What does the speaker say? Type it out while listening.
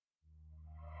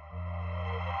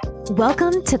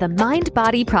Welcome to the Mind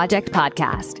Body Project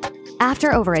podcast.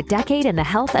 After over a decade in the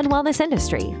health and wellness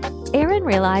industry, Aaron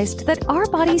realized that our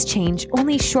bodies change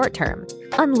only short term,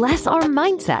 unless our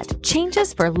mindset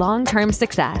changes for long-term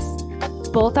success.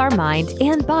 Both our mind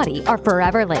and body are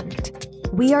forever linked.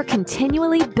 We are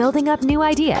continually building up new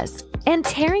ideas and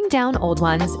tearing down old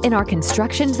ones in our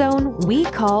construction zone we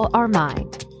call our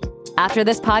mind. After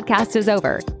this podcast is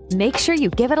over, make sure you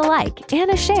give it a like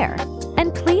and a share.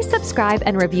 And please subscribe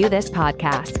and review this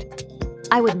podcast.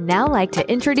 I would now like to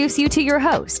introduce you to your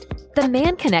host, the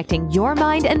man connecting your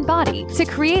mind and body to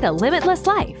create a limitless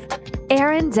life,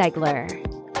 Aaron Degler.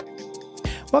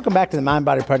 Welcome back to the Mind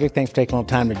Body Project. Thanks for taking a little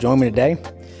time to join me today.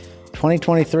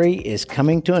 2023 is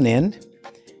coming to an end.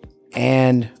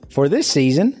 And for this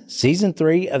season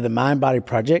 3 of the Mind Body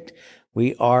Project,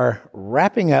 we are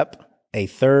wrapping up a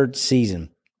third season.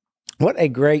 What a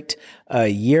great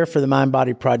year for the Mind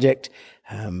Body Project.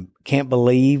 Can't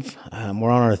believe we're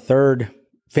on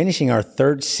finishing our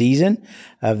third season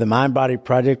of the Mind Body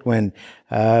Project when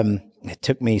it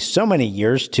took me so many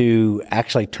years to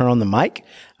actually turn on the mic.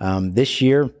 This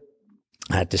year,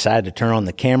 I decided to turn on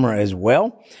the camera as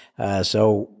well.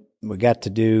 So we got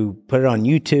to put it on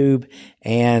YouTube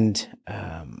and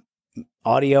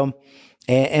audio.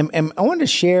 And I wanted to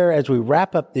share as we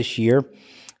wrap up this year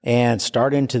and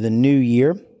start into the new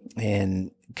year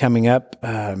and coming up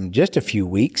just a few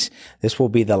weeks. This will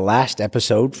be the last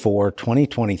episode for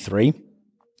 2023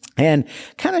 and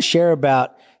kind of share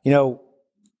about,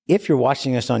 if you're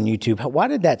watching us on YouTube, why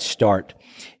did that start?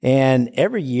 And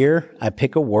every year I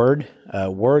pick a word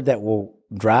that will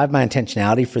drive my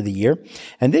intentionality for the year.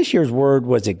 And this year's word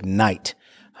was ignite.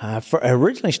 I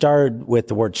originally started with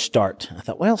the word start. I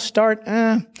thought, start,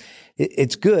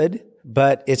 it's good,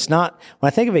 but it's not. When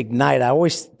I think of ignite, I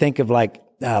always think of like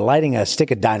lighting a stick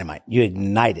of dynamite. You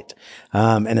ignite it,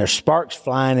 and there's sparks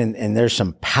flying, and there's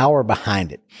some power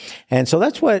behind it. And so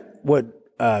that's what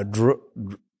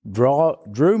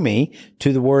drew me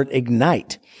to the word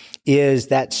ignite, is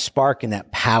that spark and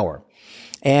that power.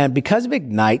 And because of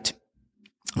ignite,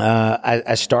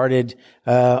 I started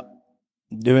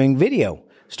doing video.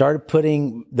 Started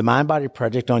putting the Mind Body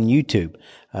Project on YouTube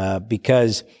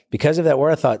because of that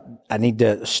word. I thought I need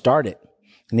to start it.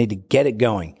 I need to get it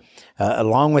going.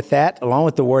 Along with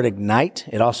the word ignite,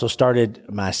 it also started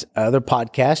my other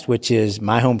podcast, which is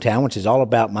My Hometown, which is all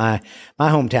about my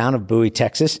hometown of Bowie,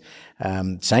 Texas.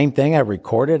 Same thing. I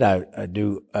recorded. I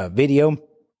do a video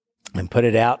and put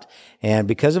it out. And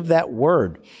because of that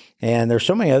word, and there's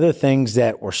so many other things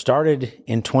that were started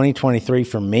in 2023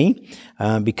 for me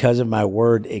because of my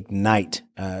word ignite.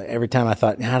 Every time I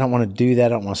thought, I don't want to do that, I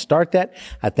don't want to start that,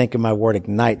 I think of my word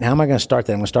ignite. How am I going to start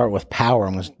that? I'm going to start with power.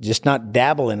 I'm going to just not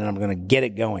dabble in it. I'm going to get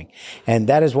it going. And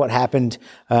that is what happened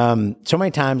so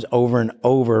many times over and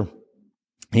over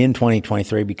in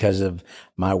 2023 because of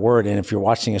my word. And if you're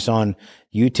watching us on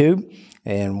YouTube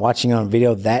and watching on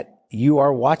video, that you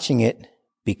are watching it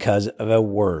because of a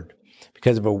word.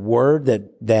 Because of a word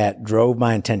that drove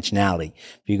my intentionality.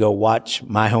 If you go watch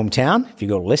My Hometown, if you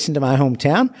go listen to My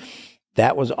Hometown,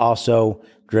 that was also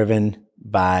driven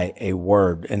by a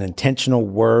word, an intentional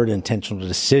word, intentional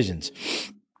decisions.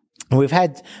 And we've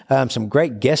had some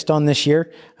great guests on this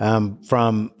year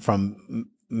from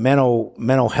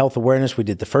mental health awareness. We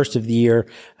did the first of the year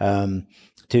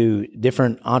to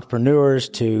different entrepreneurs,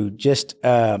 to just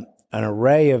an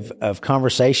array of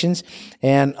conversations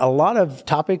and a lot of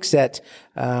topics that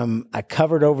I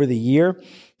covered over the year,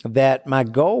 that my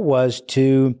goal was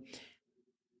to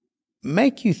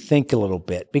make you think a little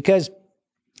bit, because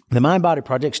the Mind Body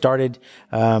Project started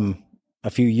a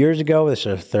few years ago. This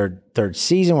is our third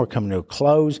season. We're coming to a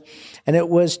close, and it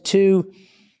was because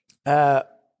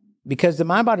the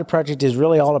Mind Body Project is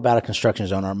really all about a construction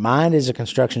zone. Our mind is a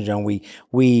construction zone.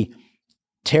 We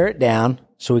tear it down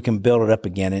so we can build it up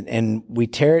again. And we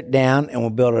tear it down and we'll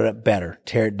build it up better.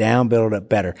 Tear it down, build it up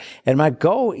better. And my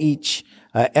goal each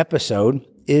episode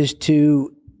is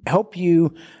to help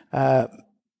you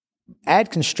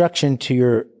add construction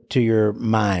to your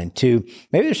mind. To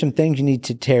maybe there's some things you need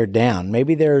to tear down.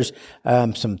 Maybe there's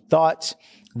some thoughts.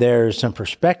 There's some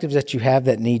perspectives that you have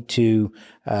that need to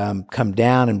come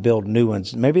down and build new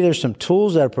ones. Maybe there's some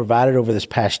tools that are provided over this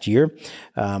past year,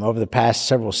 over the past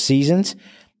several seasons,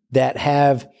 that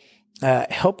have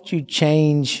helped you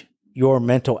change your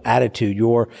mental attitude,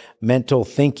 your mental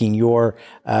thinking, your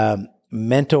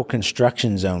mental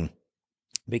construction zone.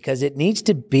 Because it needs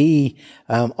to be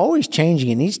always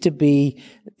changing. It needs to be,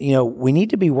 we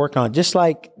need to be working on, just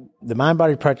like the Mind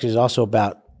Body Project is also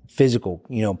about physical,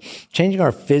 changing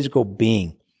our physical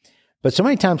being. But so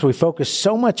many times we focus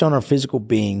so much on our physical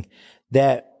being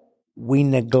that we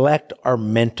neglect our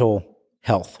mental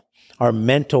health, our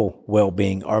mental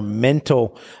well-being, our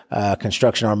mental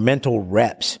construction, our mental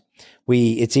reps.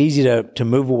 It's easy to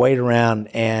move a weight around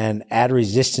and add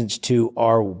resistance to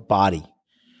our body.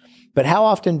 But how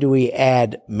often do we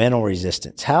add mental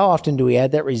resistance? How often do we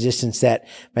add that resistance that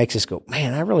makes us go,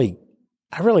 man, I really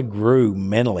grew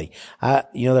mentally.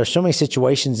 There's so many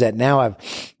situations that now I've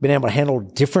been able to handle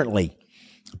differently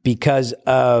because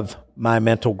of my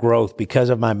mental growth, because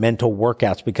of my mental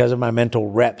workouts, because of my mental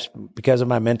reps, because of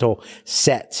my mental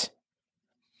sets.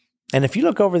 And if you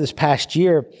look over this past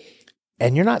year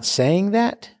and you're not saying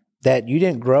that you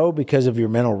didn't grow because of your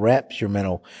mental reps, your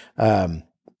mental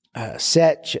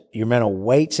sets, your mental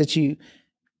weights that you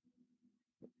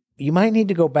might need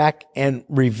to go back and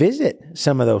revisit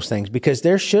some of those things, because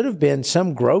there should have been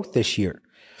some growth this year.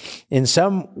 In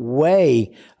some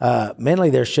way, mentally,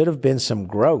 there should have been some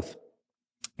growth.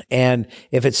 And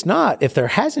if there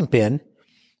hasn't been,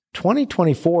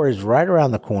 2024 is right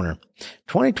around the corner.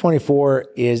 2024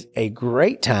 is a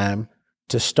great time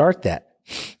to start that.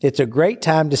 It's a great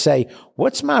time to say,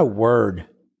 what's my word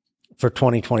for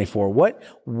 2024? What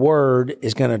word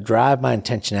is going to drive my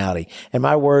intentionality? And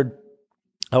my word,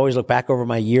 I always look back over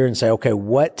my year and say, okay,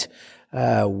 what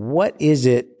is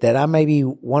it that I maybe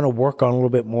want to work on a little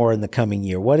bit more in the coming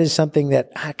year? What is something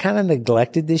that I kind of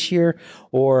neglected this year,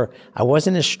 or I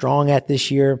wasn't as strong at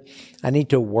this year? I need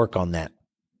to work on that.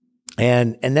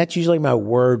 And that's usually my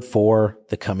word for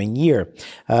the coming year.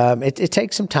 It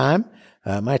takes some time.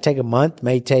 Might take a month,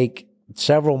 may take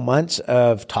several months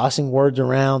of tossing words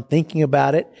around, thinking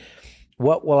about it.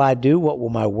 What will I do? What will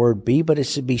my word be? But it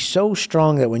should be so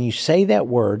strong that when you say that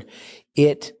word,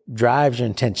 it drives your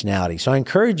intentionality. So I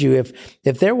encourage you,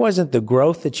 if there wasn't the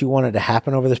growth that you wanted to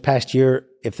happen over this past year,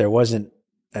 if there wasn't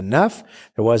enough,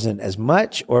 there wasn't as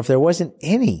much, or if there wasn't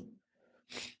any,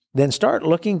 then start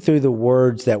looking through the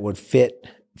words that would fit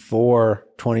for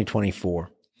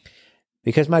 2024.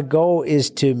 Because my goal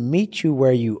is to meet you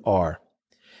where you are.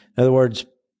 In other words,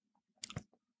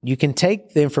 you can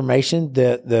take the information,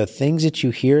 the things that you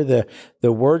hear,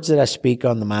 the words that I speak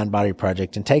on the Mind Body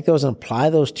Project, and take those and apply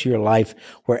those to your life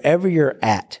wherever you're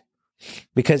at.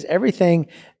 Because everything,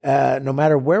 no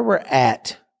matter where we're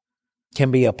at,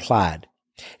 can be applied.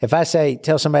 If I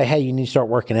tell somebody, hey, you need to start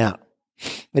working out,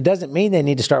 it doesn't mean they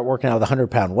need to start working out with a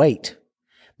 100-pound weight.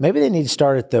 Maybe they need to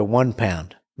start at the 1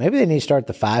 pound. Maybe they need to start at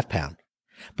the 5 pound.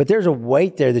 But there's a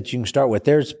weight there that you can start with.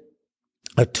 There's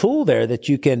a tool there that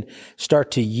you can start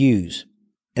to use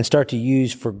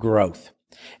for growth.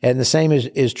 And the same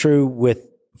is true with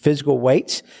physical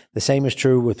weights. The same is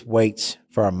true with weights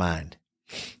for our mind.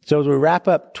 So as we wrap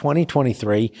up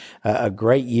 2023, a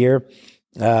great year,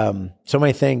 so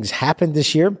many things happened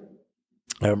this year.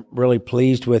 I'm really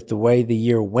pleased with the way the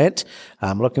year went.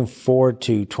 I'm looking forward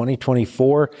to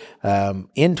 2024.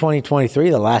 In 2023,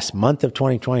 the last month of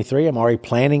 2023, I'm already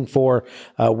planning for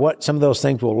what some of those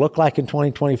things will look like in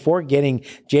 2024, getting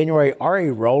January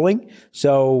already rolling.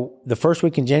 So the first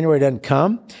week in January doesn't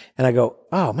come, and I go,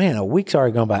 oh man, a week's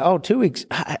already gone by. Oh, 2 weeks,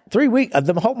 3 weeks,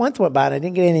 the whole month went by and I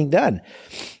didn't get anything done.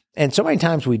 And so many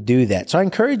times we do that. So I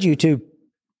encourage you to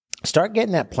start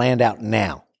getting that planned out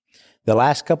now. The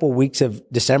last couple of weeks of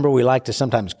December, we like to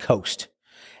sometimes coast.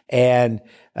 But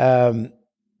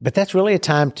that's really a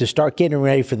time to start getting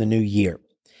ready for the new year.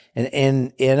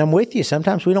 And I'm with you.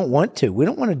 Sometimes we don't want to. We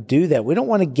don't want to do that. We don't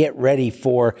want to get ready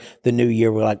for the new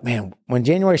year. We're like, man, when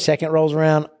January 2nd rolls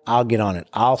around, I'll get on it.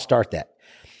 I'll start that.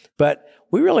 But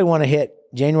we really want to hit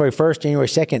January 1st, January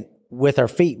 2nd with our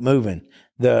feet moving.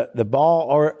 The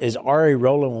ball is already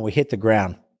rolling when we hit the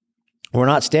ground. We're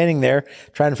not standing there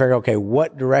trying to figure out, okay,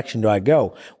 what direction do I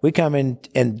go? We come in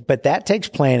but that takes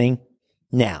planning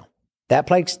now. That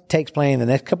takes planning the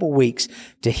next couple of weeks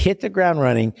to hit the ground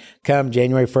running come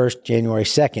January 1st, January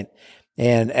 2nd.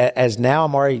 And as now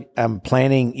I'm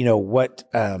planning, what,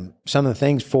 some of the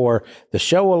things for the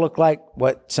show will look like,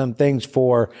 what some things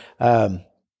for,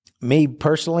 me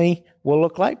personally will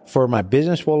look like, for my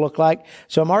business will look like.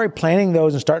 So I'm already planning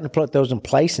those and starting to put those in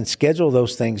place and schedule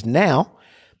those things now.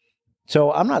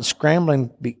 So I'm not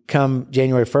scrambling become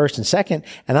January 1st and 2nd,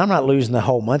 and I'm not losing the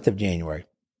whole month of January.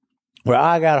 Well,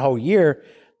 I got a whole year,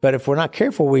 but if we're not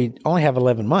careful, we only have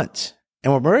 11 months.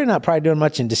 And we're really not probably doing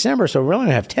much in December, so we're only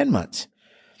going to have 10 months.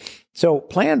 So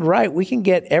planned right, we can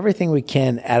get everything we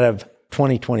can out of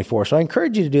 2024. So I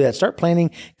encourage you to do that. Start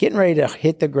planning, getting ready to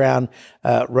hit the ground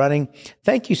running.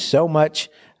 Thank you so much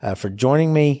for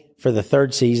joining me for the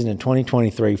third season in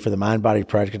 2023 for the Mind Body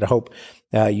Project. I hope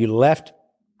you left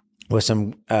with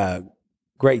some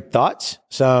great thoughts,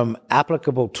 some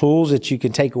applicable tools that you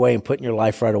can take away and put in your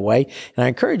life right away. And I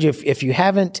encourage you, if you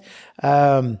haven't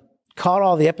caught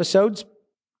all the episodes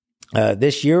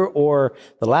this year or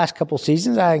the last couple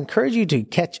seasons, I encourage you to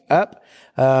catch up.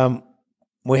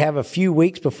 We have a few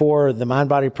weeks before the Mind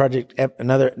Body Project,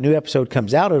 another new episode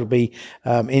comes out. It'll be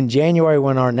in January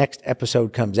when our next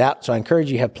episode comes out. So I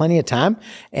encourage you to have plenty of time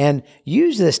and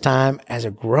use this time as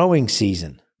a growing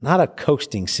season, not a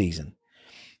coasting season.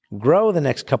 Grow the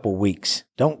next couple weeks.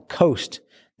 Don't coast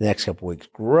the next couple weeks.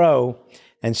 Grow.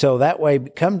 And so that way,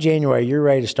 come January, you're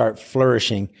ready to start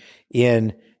flourishing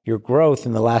in your growth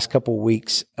in the last couple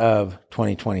weeks of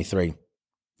 2023.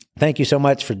 Thank you so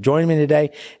much for joining me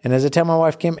today. And as I tell my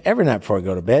wife, Kim, every night before I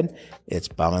go to bed, it's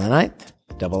Bomb in the Ninth,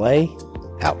 AA,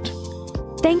 out.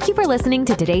 Thank you for listening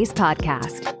to today's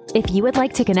podcast. If you would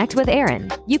like to connect with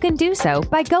Aaron, you can do so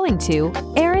by going to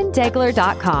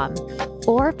aarondegler.com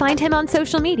or find him on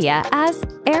social media as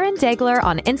Aaron Degler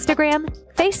on Instagram,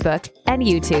 Facebook, and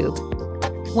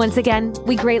YouTube. Once again,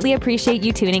 we greatly appreciate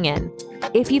you tuning in.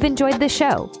 If you've enjoyed the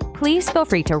show, please feel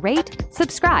free to rate,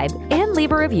 subscribe, and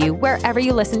leave a review wherever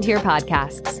you listen to your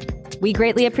podcasts. We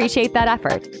greatly appreciate that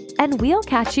effort, and we'll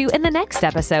catch you in the next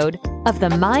episode of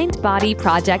the Mind Body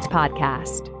Project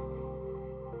podcast.